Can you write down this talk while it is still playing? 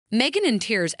Meghan in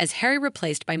tears as Harry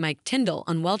replaced by Mike Tindall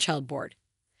on WellChild board.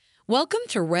 Welcome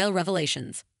to Royal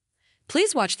Revelations.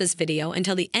 Please watch this video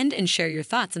until the end and share your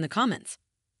thoughts in the comments.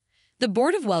 The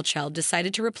board of WellChild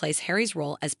decided to replace Harry's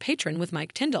role as patron with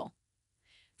Mike Tindall.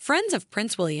 Friends of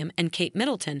Prince William and Kate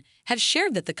Middleton have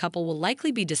shared that the couple will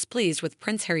likely be displeased with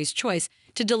Prince Harry's choice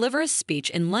to deliver a speech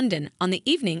in London on the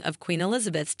evening of Queen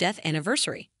Elizabeth's death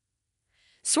anniversary.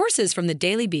 Sources from the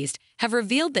Daily Beast have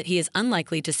revealed that he is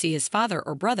unlikely to see his father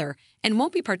or brother and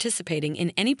won't be participating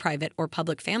in any private or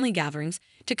public family gatherings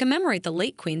to commemorate the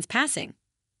late Queen's passing.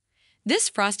 This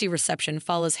frosty reception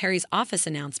follows Harry's office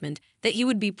announcement that he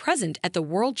would be present at the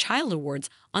WellChild Awards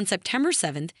on September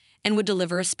 7th and would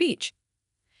deliver a speech.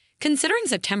 Considering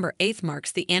September 8th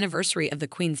marks the anniversary of the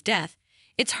Queen's death,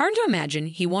 it's hard to imagine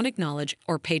he won't acknowledge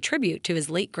or pay tribute to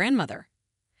his late grandmother.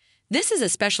 This is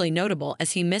especially notable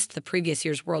as he missed the previous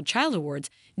year's WellChild Awards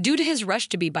due to his rush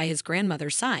to be by his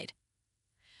grandmother's side.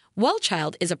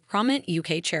 WellChild is a prominent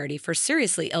UK charity for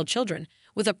seriously ill children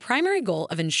with a primary goal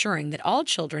of ensuring that all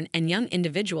children and young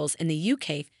individuals in the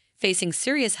UK facing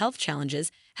serious health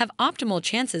challenges have optimal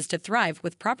chances to thrive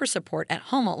with proper support at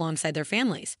home alongside their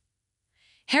families.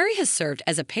 Harry has served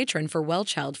as a patron for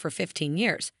WellChild for 15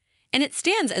 years, and it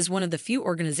stands as one of the few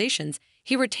organizations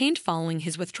he retained following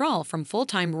his withdrawal from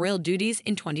full-time royal duties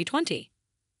in 2020.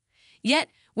 Yet,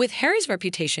 with Harry's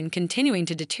reputation continuing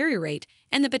to deteriorate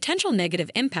and the potential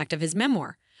negative impact of his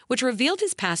memoir, which revealed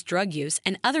his past drug use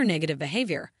and other negative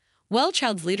behavior,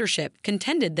 WellChild's leadership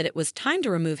contended that it was time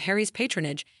to remove Harry's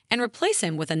patronage and replace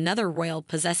him with another royal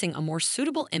possessing a more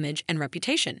suitable image and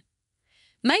reputation.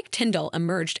 Mike Tindall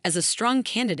emerged as a strong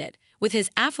candidate, with his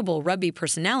affable rugby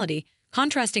personality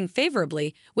contrasting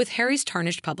favorably with Harry's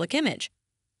tarnished public image.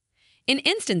 In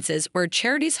instances where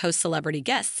charities host celebrity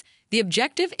guests, the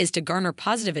objective is to garner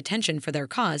positive attention for their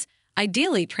cause,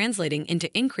 ideally translating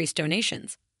into increased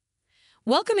donations.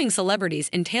 Welcoming celebrities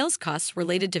entails costs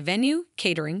related to venue,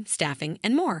 catering, staffing,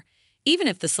 and more, even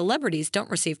if the celebrities don't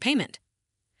receive payment.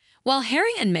 While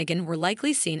Harry and Meghan were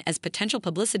likely seen as potential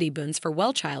publicity boons for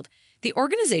WellChild, the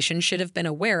organization should have been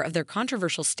aware of their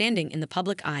controversial standing in the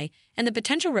public eye and the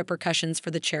potential repercussions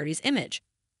for the charity's image.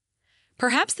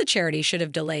 Perhaps the charity should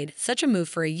have delayed such a move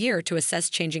for a year to assess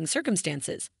changing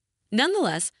circumstances.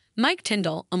 Nonetheless, Mike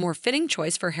Tindall, a more fitting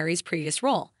choice for Harry's previous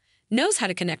role, knows how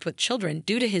to connect with children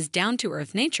due to his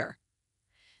down-to-earth nature.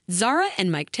 Zara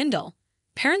and Mike Tindall,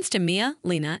 parents to Mia,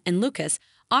 Lena, and Lucas,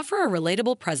 offer a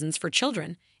relatable presence for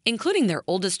children, including their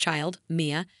oldest child,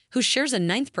 Mia, who shares a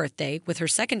 9th birthday with her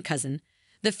second cousin,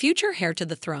 the future heir to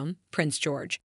the throne, Prince George.